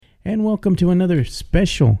And welcome to another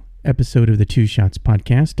special episode of the Two Shots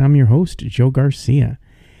Podcast. I'm your host, Joe Garcia,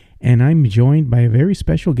 and I'm joined by a very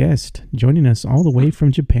special guest joining us all the way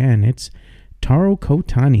from Japan. It's Taro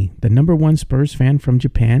Kotani, the number one Spurs fan from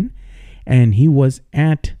Japan, and he was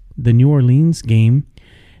at the New Orleans game.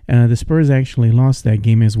 The Spurs actually lost that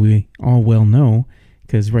game, as we all well know,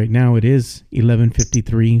 because right now it is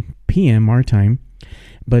 11:53 p.m. our time.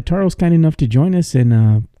 But Taro's kind enough to join us and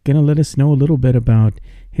going to let us know a little bit about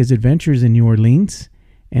his adventures in New Orleans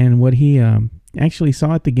and what he actually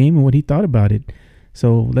saw at the game and what he thought about it.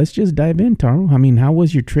 So let's just dive in, Taro. I mean, how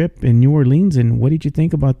was your trip in New Orleans and what did you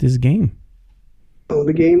think about this game? Oh,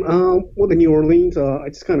 the game. Well, the New Orleans. I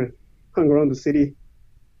just kind of hung around the city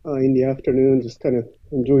in the afternoon, just kind of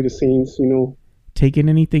enjoy the scenes, Taking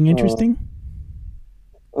anything interesting?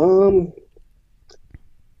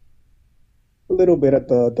 A little bit at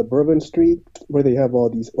the Bourbon Street where they have all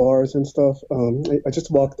these bars and stuff. I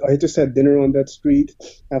just had dinner on that street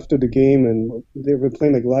after the game, and they were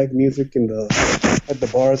playing like live music at the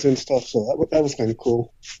bars and stuff. So that was kind of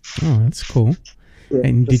cool. Oh, that's cool. Yeah,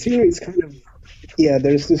 And the scenery is kind of. Yeah,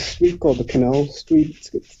 there's this street called the Canal Street.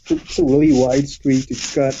 It's a really wide street.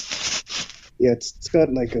 It's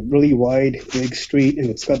got like a really wide, big street, and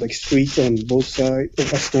it's got like streets on both sides,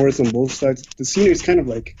 stores on both sides. The scenery is kind of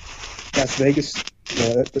like Las Vegas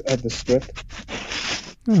at the Strip.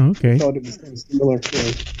 Oh, okay. I thought it was kind of similar.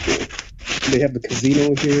 Yeah. They have the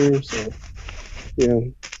casino here, so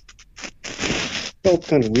felt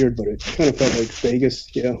kind of weird, but it kind of felt like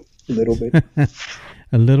Vegas. Yeah, a little bit.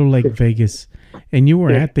 A little like Vegas. And you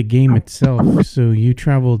were at the game itself, so you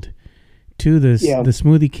traveled to the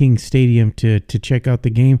Smoothie King Stadium to check out the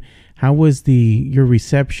game. How was your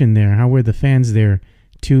reception there? How were the fans there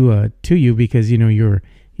to you? Because you're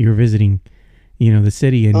visiting the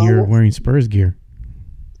city and you're wearing Spurs gear.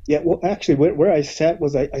 Yeah, well, actually, where I sat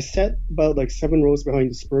was I sat about like 7 rows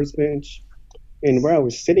behind the Spurs bench, and where I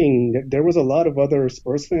was sitting, there was a lot of other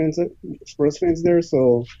Spurs fans there.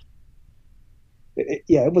 So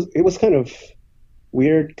it was kind of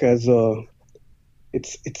weird because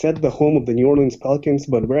it's at the home of the New Orleans Pelicans,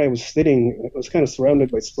 but where I was sitting, I was kind of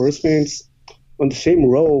surrounded by Spurs fans. On the same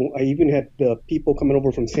row, I even had people coming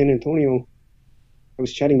over from San Antonio. I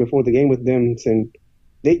was chatting before the game with them, and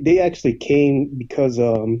they actually came because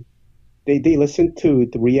they listened to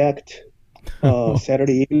the React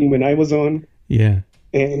Saturday evening when I was on. Yeah.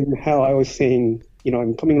 And how I was saying,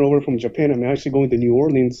 I'm coming over from Japan. I'm actually going to New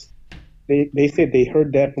Orleans. They said they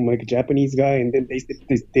heard that from like a Japanese guy, and then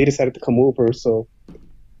they decided to come over. So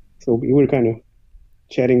we were kind of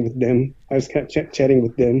chatting with them. I was chatting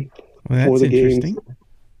with them before the game.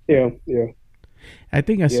 Yeah. I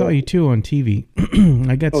think I saw you too on TV.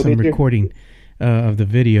 I got some recording of the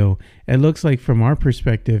video. It looks like from our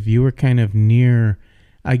perspective, you were kind of near,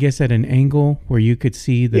 I guess, at an angle where you could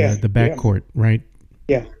see the backcourt, right?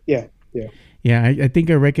 Yeah. Yeah, I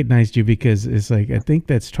think I recognized you because it's like, I think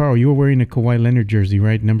that's Taro. You were wearing a Kawhi Leonard jersey,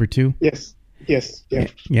 right? Number 2? Yes.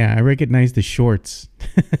 Yeah, I recognized the shorts.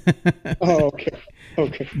 Oh,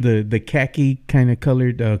 okay. The khaki kind of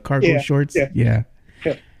colored cargo shorts. Yeah,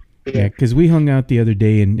 because we hung out the other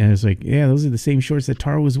day and I was like, yeah, those are the same shorts that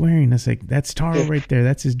Taro was wearing. I was like, that's Taro right there.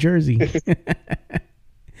 That's his jersey.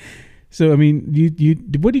 So, I mean, you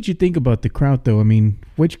what did you think about the crowd, though? I mean,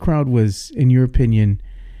 which crowd was, in your opinion,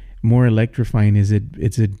 more electrifying? Is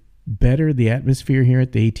it better, the atmosphere here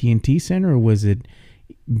at the AT&T Center, or was it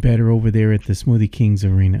better over there at the Smoothie Kings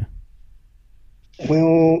Arena?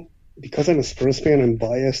 Well, because I'm a Spurs fan, I'm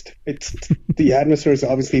biased. It's the atmosphere is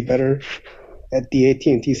obviously better at the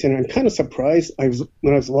AT&T Center. I'm kind of surprised.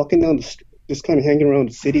 When I was walking down the street, just kind of hanging around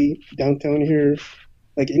the city downtown here,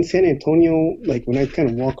 like in San Antonio, like when I kind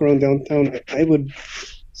of walk around downtown, I would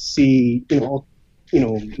see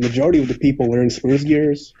majority of the people wearing Spurs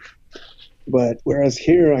gears. But whereas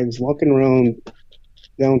here, I was walking around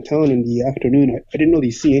downtown in the afternoon, I didn't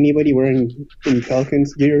really see anybody wearing any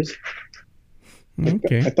Pelicans gears.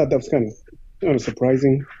 Okay. I thought that was kind of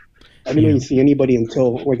surprising. I didn't really see anybody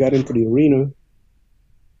until we got into the arena.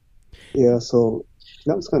 Yeah, so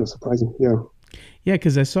that was kind of surprising. Yeah. Yeah,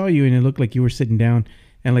 because I saw you and it looked like you were sitting down,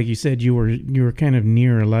 and like you said, you were kind of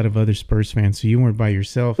near a lot of other Spurs fans, so you weren't by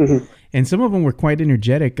yourself. Mm-hmm. And some of them were quite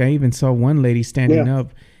energetic. I even saw one lady standing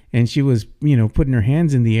up, and she was, putting her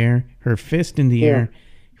hands in the air, her fist in the air,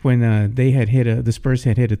 when the Spurs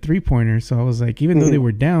had hit a 3-pointer. So I was like, even though they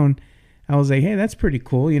were down, I was like, hey, that's pretty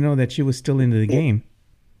cool, that she was still into the game.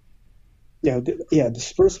 Yeah, the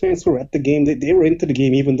Spurs fans were at the game. They were into the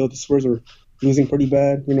game, even though the Spurs were losing pretty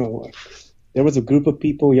bad. There was a group of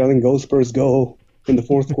people yelling, "Go Spurs, go!" in the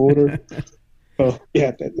fourth quarter. Oh,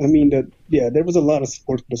 yeah. I mean, there was a lot of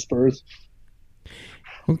support for the Spurs.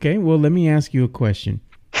 Okay, well, let me ask you a question.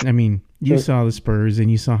 I mean, you saw the Spurs and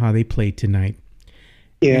you saw how they played tonight.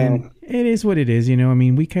 Yeah. And it is what it is, you know. I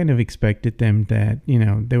mean, we kind of expected them that, you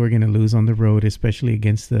know, they were going to lose on the road, especially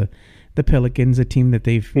against the Pelicans, a team that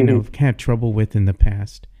they've, you know, had trouble with in the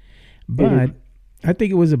past. But I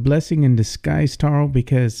think it was a blessing in disguise, Taro,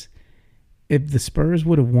 because if the Spurs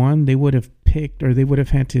would have won, they would have picked, or they would have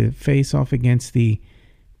had to face off against the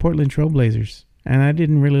Portland Trailblazers. And I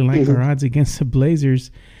didn't really like our odds against the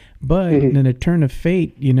Blazers. But in a turn of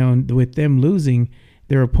fate, you know, with them losing,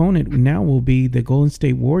 their opponent now will be the Golden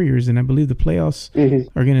State Warriors. And I believe the playoffs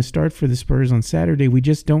are going to start for the Spurs on Saturday. We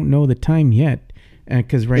just don't know the time yet,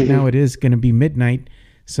 because right now it is going to be midnight.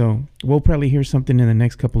 So we'll probably hear something in the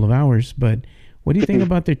next couple of hours. But what do you think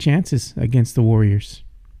about their chances against the Warriors?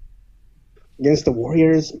 Against the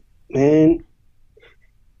Warriors, man,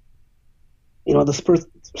 you know, the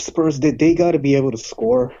Spurs, they got to be able to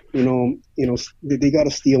score. You know, they got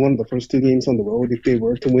to steal one of the first 2 games on the road if they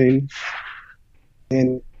were to win.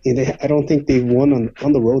 And I don't think they've won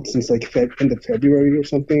on the road since like end of February or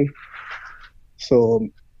something. So,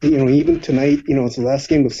 you know, even tonight, you know, it's the last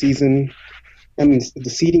game of the season. I mean, the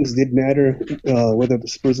seedings did matter, whether the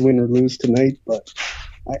Spurs win or lose tonight. But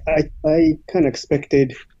I kind of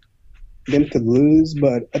expected them to lose,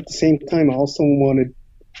 but at the same time, I also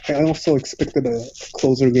expected a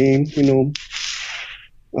closer game. You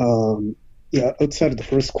know, outside of the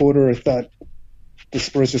first quarter, I thought the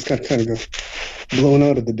Spurs just got kind of blown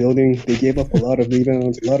out of the building. They gave up a lot of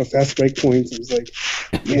rebounds, a lot of fast break points. It was like,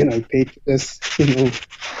 man, I paid for this. You know.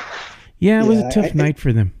 Yeah, it was a tough night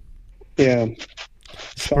for them. Yeah,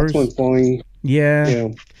 Spurs shots weren't falling. Yeah,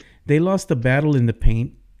 they lost the battle in the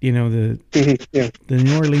paint. You know, the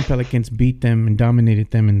New Orleans Pelicans beat them and dominated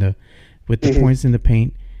them with the points in the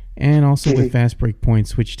paint, and also with fast break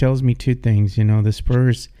points, which tells me 2 things. You know, the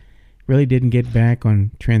Spurs really didn't get back on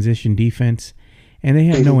transition defense, and they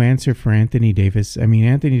had no answer for Anthony Davis. I mean,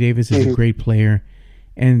 Anthony Davis is a great player,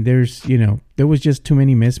 and there was just too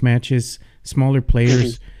many mismatches. Smaller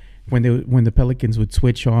players, when the Pelicans would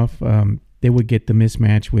switch off, they would get the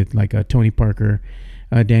mismatch with like a Tony Parker,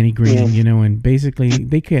 Danny Green, you know, and basically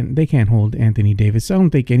they can't hold Anthony Davis. I don't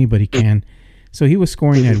think anybody can. So he was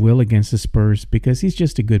scoring at will against the Spurs because he's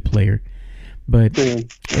just a good player. But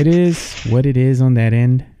it is what it is on that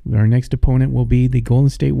end. Our next opponent will be the Golden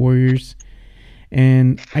State Warriors.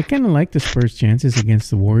 And I kind of like the Spurs' chances against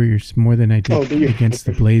the Warriors more than I did against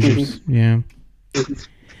the Blazers. Yeah.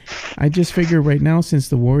 I just figure right now, since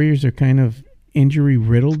the Warriors are kind of injury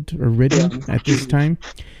riddled or ridden at this time,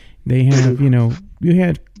 they have, you know, you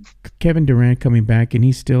had Kevin Durant coming back and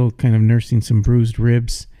he's still kind of nursing some bruised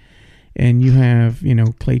ribs. And you have, you know,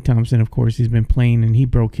 Klay Thompson, of course, he's been playing and he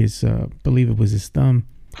broke his, believe it was his thumb.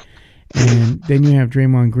 And then you have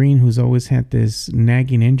Draymond Green, who's always had this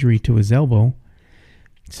nagging injury to his elbow.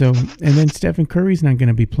 So, and then Stephen Curry's not going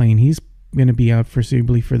to be playing. He's going to be out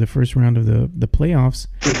foreseeably for the first round of the playoffs,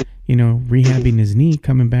 you know, rehabbing his knee,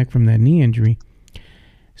 coming back from that knee injury.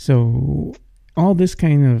 So all this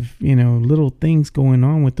kind of, you know, little things going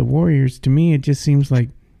on with the Warriors, to me, it just seems like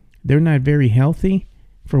they're not very healthy,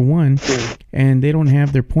 for one, and they don't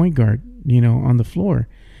have their point guard, you know, on the floor.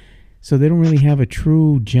 So they don't really have a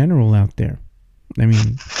true general out there. I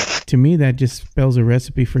mean, to me, that just spells a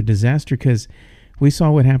recipe for disaster, because we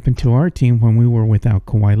saw what happened to our team when we were without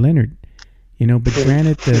Kawhi Leonard. You know, but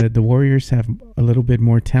granted, the Warriors have a little bit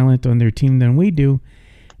more talent on their team than we do,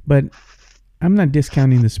 but I'm not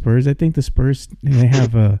discounting the Spurs. I think the Spurs, they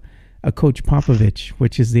have a Coach Popovich,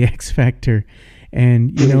 which is the X factor.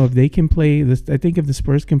 And, you know, if they can play this, I think if the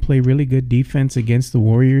Spurs can play really good defense against the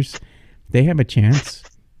Warriors, they have a chance,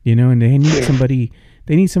 you know, and they need somebody,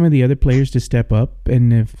 they need some of the other players to step up.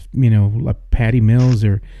 And if, you know, like Patty Mills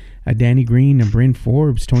or a Danny Green, a Bryn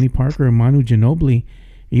Forbes, Tony Parker, or Manu Ginobili,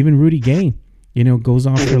 even Rudy Gay, you know, goes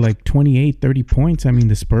off for like 28, 30 points. I mean,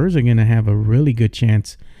 the Spurs are going to have a really good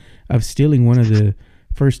chance of stealing one of the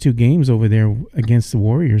first 2 games over there against the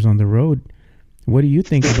Warriors on the road. What do you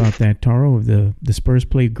think about that, Taro? If the Spurs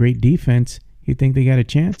played great defense, you think they got a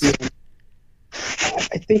chance?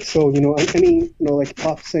 I think so. You know, I mean, you know, like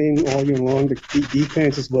Pop saying all year long, the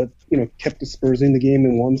defense is what, you know, kept the Spurs in the game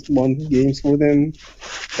and won games for them.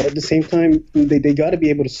 But at the same time, they got to be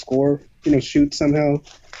able to score, you know, shoot somehow.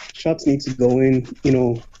 Shots need to go in, you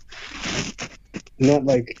know, not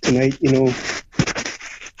like tonight, you know.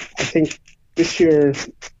 I think this year,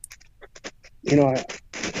 you know,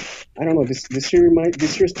 I don't know. This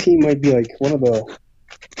year's team might be like one of the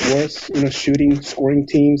worst, you know, scoring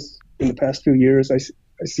teams in the past few years. I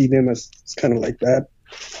see them as kind of like that.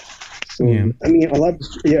 So I mean, I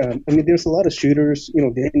mean, there's a lot of shooters. You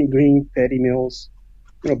know, Danny Green, Patty Mills,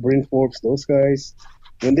 Bryn Forbes, those guys.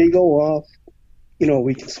 When they go off,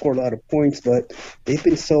 we can score a lot of points, but they've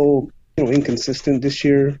been so inconsistent this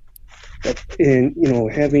year. And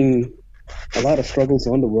having a lot of struggles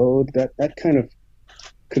on the road, that kind of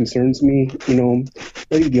concerns me. I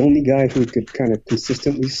think the only guy who could kind of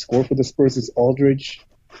consistently score for the Spurs is Aldridge.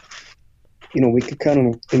 We could count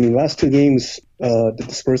on. I mean, last two games that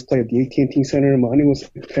the Spurs played at the AT&T Center, Manu was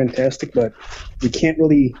fantastic, but we can't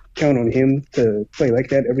really count on him to play like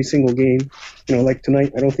that every single game. Like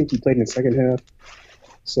tonight, I don't think he played in the second half.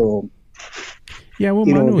 So, yeah, well,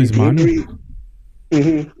 Manu is Manu.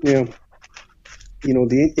 Yeah.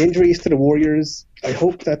 The injuries to the Warriors, I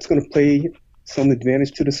hope that's going to play some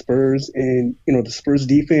advantage to the Spurs. And, the Spurs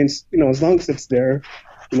defense, as long as it's there,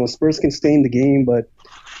 Spurs can stay in the game. But,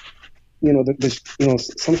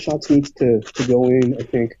 some shots needs to go in, I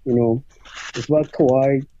think. It's about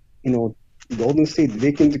Kawhi, Golden State,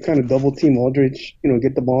 they can kind of double team Aldridge,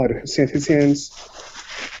 get the ball out of his hands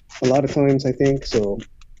a lot of times, I think. So,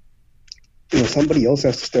 somebody else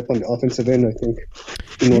has to step on the offensive end, I think,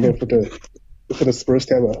 in order for the Spurs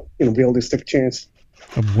to have a realistic chance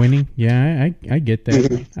of winning. Yeah, I get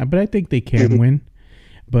that. But I think they can win.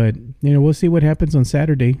 But, we'll see what happens on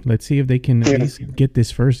Saturday. Let's see if they can at least get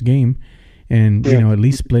this first game and, at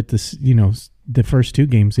least split this, the first two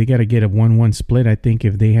games. They got to get a 1-1 split, I think,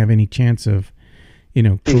 if they have any chance of,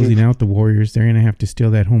 closing out the Warriors. They're going to have to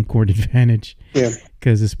steal that home court advantage. Yeah.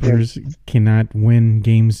 Because the Spurs cannot win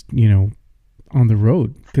games, on the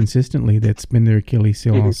road consistently. That's been their Achilles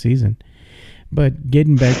heel all season. But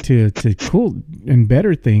getting back to cool and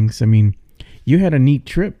better things, I mean, you had a neat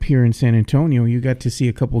trip here in San Antonio. You got to see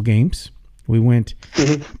a couple games. We went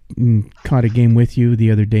and caught a game with you the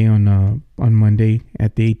other day on Monday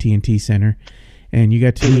at the AT&T Center. And you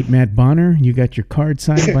got to meet Matt Bonner. You got your card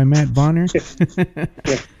signed by Matt Bonner,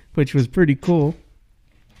 which was pretty cool.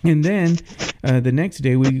 And then the next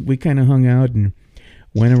day we kind of hung out and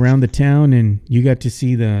went around the town, and you got to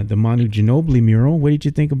see the Manu Ginobili mural. What did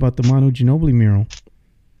you think about the Manu Ginobili mural?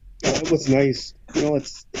 It was nice.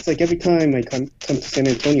 It's like every time I come to San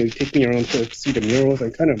Antonio, you take me around to see the murals.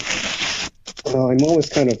 I'm always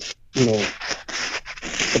kind of,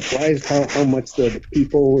 surprised how much the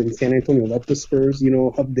people in San Antonio love the Spurs.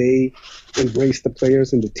 How they embrace the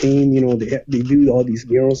players and the team. They do all these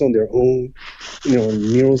murals on their own,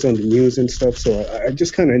 and murals on the news and stuff. So I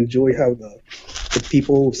just kind of enjoy how the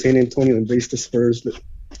people of San Antonio embrace the Spurs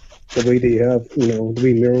the way they have,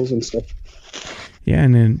 doing murals and stuff. Yeah,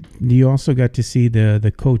 and then you also got to see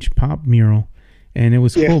the Coach Pop mural, and it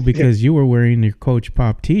was cool because you were wearing your Coach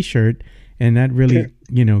Pop T-shirt, and that really,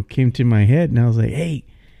 came to my head, and I was like, hey,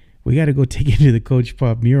 we got to go take you to the Coach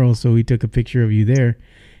Pop mural, so we took a picture of you there,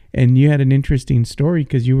 and you had an interesting story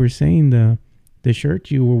because you were saying the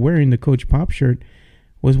shirt you were wearing, the Coach Pop shirt,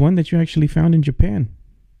 was one that you actually found in Japan.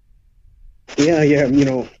 Yeah,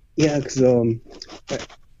 because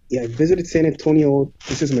I visited San Antonio.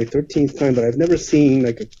 This is my 13th time, but I've never seen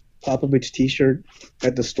like a Popovich T-shirt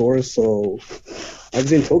at the store. So I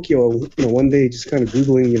was in Tokyo, one day just kind of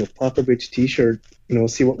Googling, Popovich T-shirt,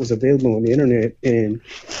 see what was available on the internet. And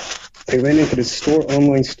I ran into this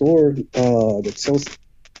online store that sells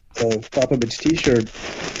Popovich T-shirt.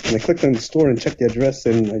 And I clicked on the store and checked the address,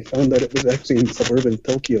 and I found that it was actually in suburban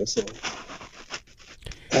Tokyo. So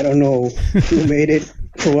I don't know who made it,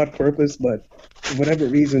 for what purpose, but for whatever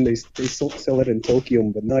reason, they sell it in Tokyo,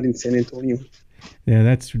 but not in San Antonio. Yeah,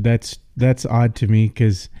 that's odd to me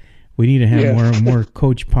because we need to have more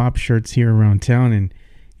Coach Pop shirts here around town. And,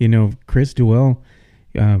 Chris Duell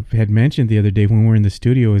had mentioned the other day when we were in the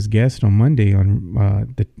studio as guest on Monday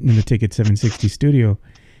on in the Ticket 760 studio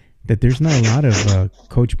that there's not a lot of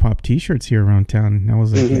Coach Pop T-shirts here around town. And I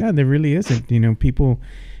was like, yeah, there really isn't. People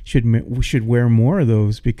should wear more of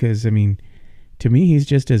those because, I mean, to me, he's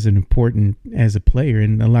just as important as a player.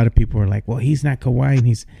 And a lot of people are like, well, he's not Kawhi. And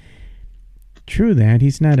he's true that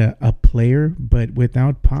he's not a player, but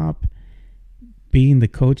without Pop being the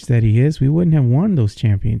coach that he is, we wouldn't have won those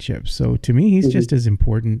championships. So to me, he's just as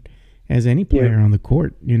important as any player on the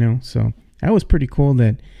court, So that was pretty cool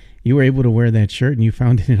that you were able to wear that shirt and you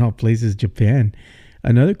found it in all places, Japan.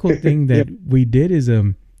 Another cool thing that we did is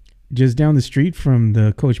just down the street from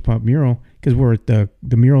the Coach Pop mural, because we're at the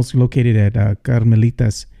mural's located at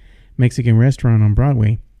Carmelita's Mexican restaurant on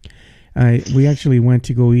Broadway. We actually went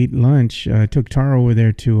to go eat lunch. Took Taro over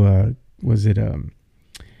there to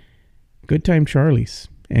Good Time Charlie's,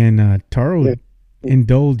 and Taro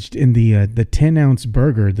indulged in the 10-ounce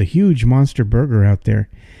burger, the huge monster burger out there.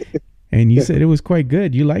 And you said it was quite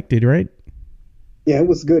good. You liked it, right? Yeah, it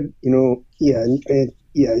was good. Yeah,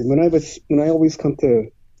 yeah. When I always come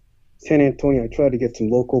to San Antonio, I try to get some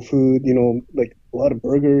local food. Like a lot of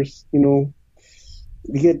burgers.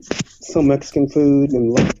 We get some Mexican food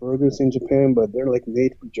and a lot of burgers in Japan, but they're like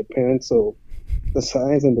made for Japan, so the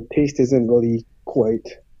size and the taste isn't really quite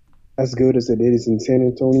as good as it is in San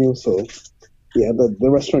Antonio. So yeah, the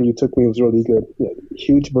restaurant you took me was really good. Yeah,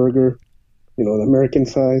 huge burger, the American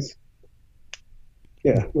size.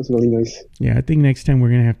 Yeah, it was really nice. Yeah, I think next time we're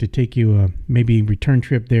gonna have to take you maybe return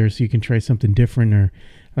trip there so you can try something different, or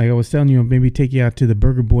like I was telling you, maybe take you out to the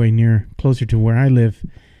Burger Boy near closer to where I live,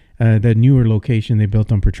 that newer location they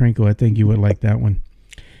built on Petrenko. I think you would like that one.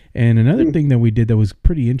 And another thing that we did that was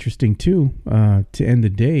pretty interesting too, to end the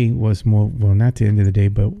day was not to end of the day,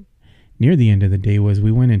 but near the end of the day was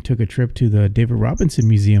we went and took a trip to the David Robinson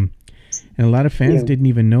Museum, and a lot of fans didn't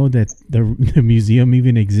even know that the museum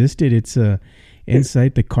even existed. It's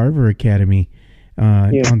inside the Carver Academy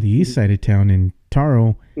on the east side of town, and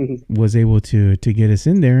Taro was able to get us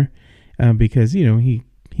in there because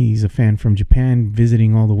he's a fan from Japan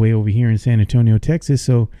visiting all the way over here in San Antonio, Texas.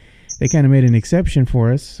 So they kind of made an exception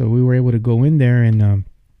for us. So we were able to go in there and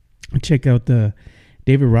check out the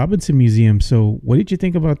David Robinson Museum. So what did you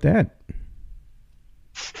think about that?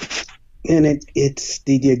 And it's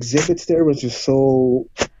the exhibits there was just so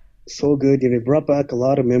good. It brought back a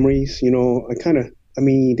lot of memories.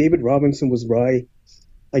 David Robinson was right.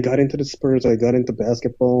 I got into the Spurs. I got into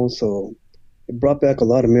basketball. So it brought back a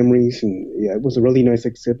lot of memories. And yeah, it was a really nice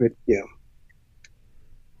exhibit. Yeah.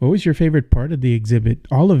 What was your favorite part of the exhibit?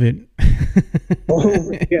 All of it.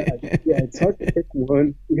 Yeah. It's hard to pick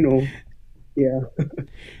one, Yeah.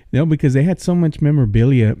 No, because they had so much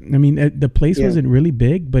memorabilia. I mean, the place wasn't really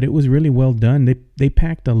big, but it was really well done. They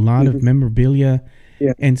packed a lot of memorabilia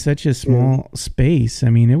in such a small space. I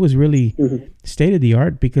mean, it was really state of the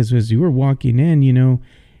art, because as you were walking in,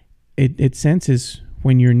 it senses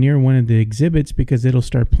when you're near one of the exhibits, because it'll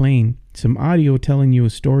start playing some audio telling you a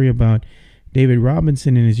story about David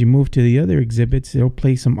Robinson. And as you move to the other exhibits, it'll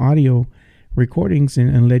play some audio recordings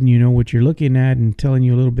and letting you know what you're looking at and telling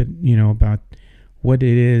you a little bit, about what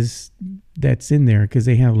it is that's in there, because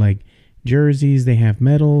they have like jerseys, they have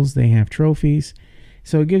medals, they have trophies.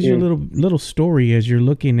 So it gives you a little story as you're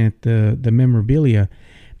looking at the memorabilia.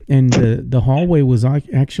 And the hallway was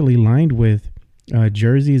actually lined with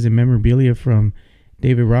jerseys and memorabilia from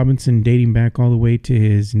David Robinson, dating back all the way to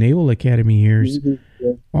his Naval Academy years,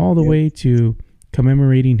 all the way to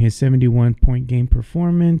commemorating his 71-point game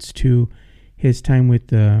performance, to his time with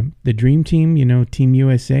the Dream Team, Team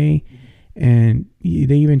USA. And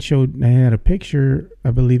they even showed, I had a picture, I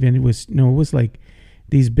believe, and it was like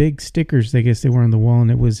these big stickers, I guess they were on the wall, and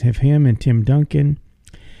it was of him and Tim Duncan.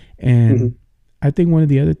 And I think one of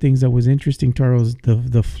the other things that was interesting, Taro, is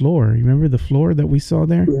the floor. You remember the floor that we saw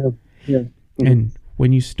there? Yeah. And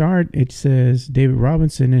when you start, it says David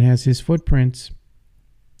Robinson. It has his footprints.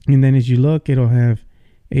 And then as you look, it'll have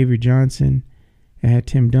Avery Johnson. It had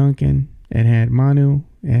Tim Duncan. It had Manu.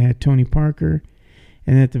 It had Tony Parker.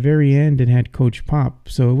 And at the very end, it had Coach Pop.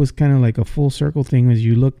 So it was kind of like a full circle thing as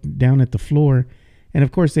you look down at the floor. And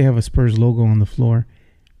of course, they have a Spurs logo on the floor.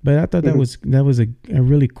 But I thought that was a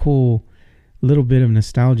really cool little bit of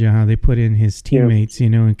nostalgia, how they put in his teammates,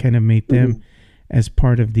 and kind of made them as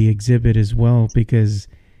part of the exhibit as well, because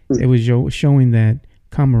it was showing that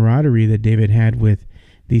camaraderie that David had with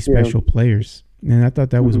these special players. And I thought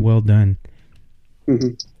that was well done.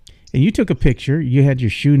 And you took a picture. You had your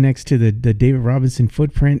shoe next to the David Robinson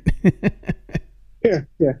footprint. Yeah,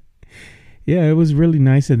 it was really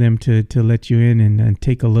nice of them to let you in and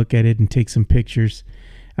take a look at it and take some pictures.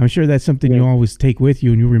 I'm sure that's something you always take with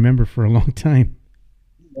you and you remember for a long time.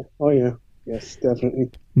 Oh, yeah. Yes, definitely.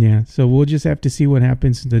 Yeah, so we'll just have to see what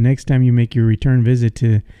happens the next time you make your return visit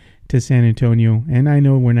to San Antonio. And I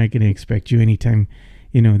know we're not going to expect you anytime,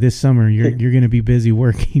 this summer. You're going to be busy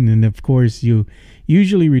working. And, of course, you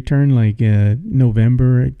usually return like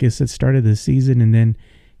November, I guess, at the start of the season. And then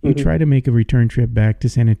you try to make a return trip back to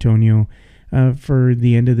San Antonio for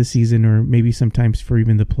the end of the season, or maybe sometimes for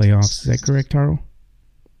even the playoffs. Is that correct, Taro?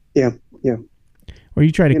 Yeah. Or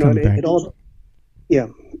you try to come back?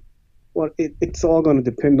 Well, it's all going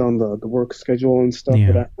to depend on the work schedule and stuff.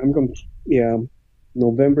 Yeah. But I'm going to,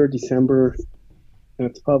 November, December,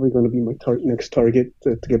 that's probably going to be my next target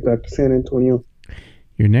to get back to San Antonio.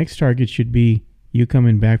 Your next target should be you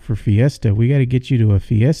coming back for Fiesta. We got to get you to a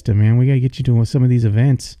Fiesta, man. We got to get you to some of these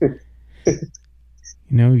events.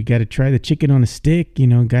 You got to try the chicken on a stick.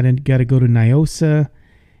 Got to go to Nyosa.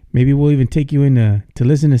 Maybe we'll even take you in to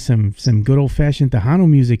listen to some good old fashioned Tejano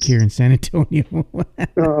music here in San Antonio.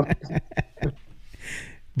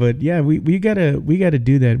 But But yeah, we gotta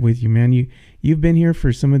do that with you, man. You've been here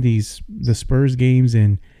for some of the Spurs games,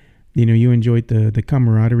 and you enjoyed the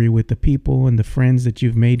camaraderie with the people and the friends that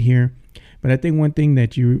you've made here. But I think one thing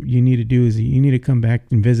that you need to do is you need to come back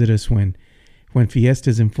and visit us when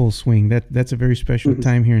Fiesta's in full swing. That's a very special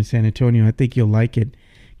time here in San Antonio. I think you'll like it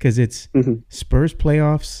because it's Spurs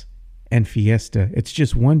playoffs and Fiesta. It's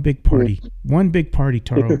just one big party. One big party,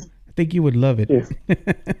 Taro. I think you would love it. Yeah.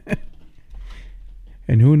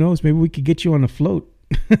 And who knows, maybe we could get you on a float.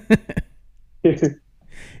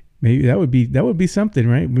 Maybe that would be something,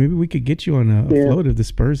 right? Maybe we could get you on a float if the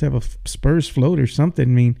Spurs have a Spurs float or something.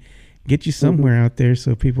 I mean, get you somewhere out there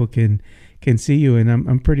so people can see you. And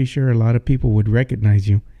I'm pretty sure a lot of people would recognize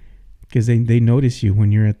you because they notice you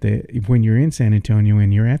when you're in San Antonio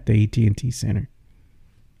and you're at the AT&T Center.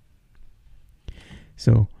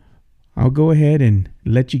 So I'll go ahead and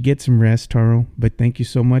let you get some rest, Taro. But thank you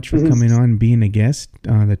so much for coming on and being a guest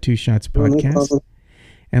on the Two Shots podcast. No,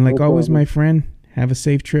 and like always, my friend, have a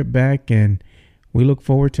safe trip back. And we look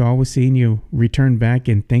forward to always seeing you return back.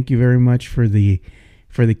 And thank you very much for the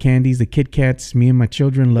candies, the Kit Kats. Me and my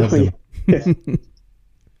children love them. Yeah.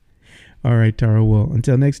 All right, Taro. Well,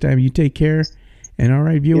 until next time, you take care. And all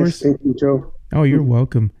right, viewers. Yes, thank you, Joe. Oh, you're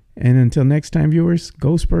welcome. And until next time, viewers,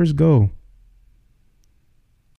 go Spurs, go.